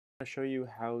to show you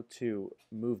how to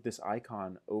move this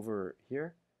icon over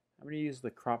here. I'm going to use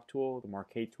the crop tool, the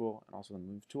marquee tool, and also the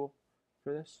move tool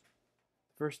for this.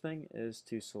 The first thing is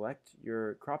to select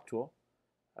your crop tool.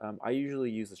 I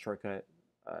usually use the shortcut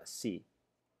C.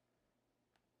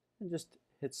 And just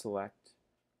hit select.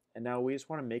 And now we just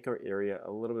want to make our area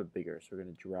a little bit bigger. So we're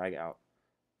going to drag out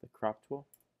the crop tool.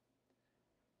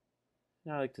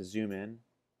 Now I like to zoom in.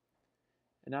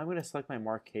 And now I'm going to select my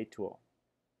marquee tool.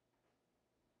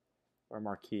 Or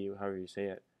marquee, however you say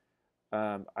it.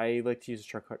 I like to use the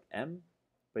shortcut M,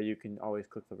 but you can always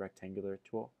click the rectangular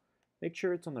tool. Make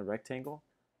sure it's on the rectangle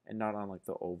and not on like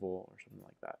the oval or something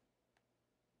like that.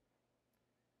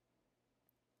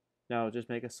 Now just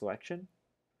make a selection.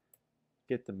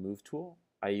 Get the move tool.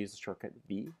 I use the shortcut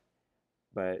V,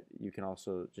 but you can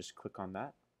also just click on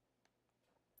that.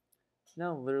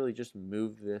 Now literally just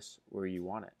move this where you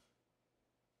want it.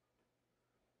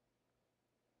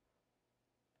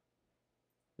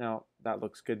 Now that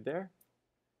looks good there.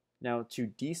 Now to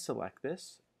deselect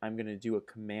this, I'm going to do a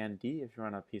Command D. If you're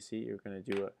on a PC, you're going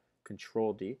to do a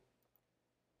Control D.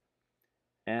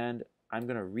 And I'm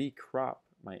going to recrop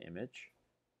my image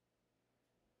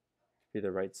to be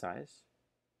the right size.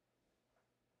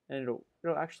 And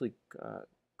it'll actually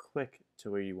click to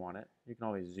where you want it. You can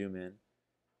always zoom in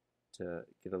to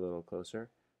get a little closer.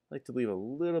 I like to leave a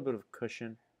little bit of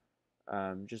cushion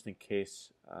just in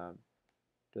case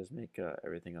does make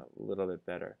everything a little bit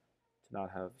better to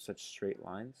not have such straight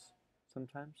lines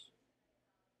sometimes.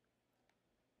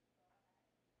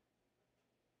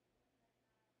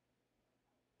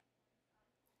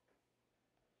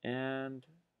 And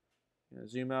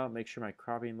zoom out, make sure my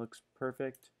cropping looks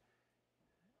perfect.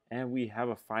 And we have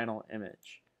a final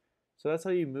image. So that's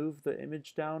how you move the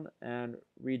image down and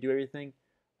redo everything.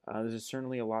 This is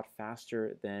certainly a lot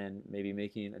faster than maybe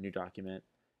making a new document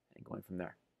and going from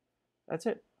there. That's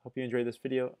it. Hope you enjoyed this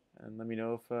video, and let me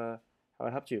know if how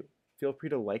it helped you. Feel free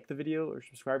to like the video or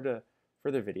subscribe to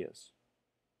further videos.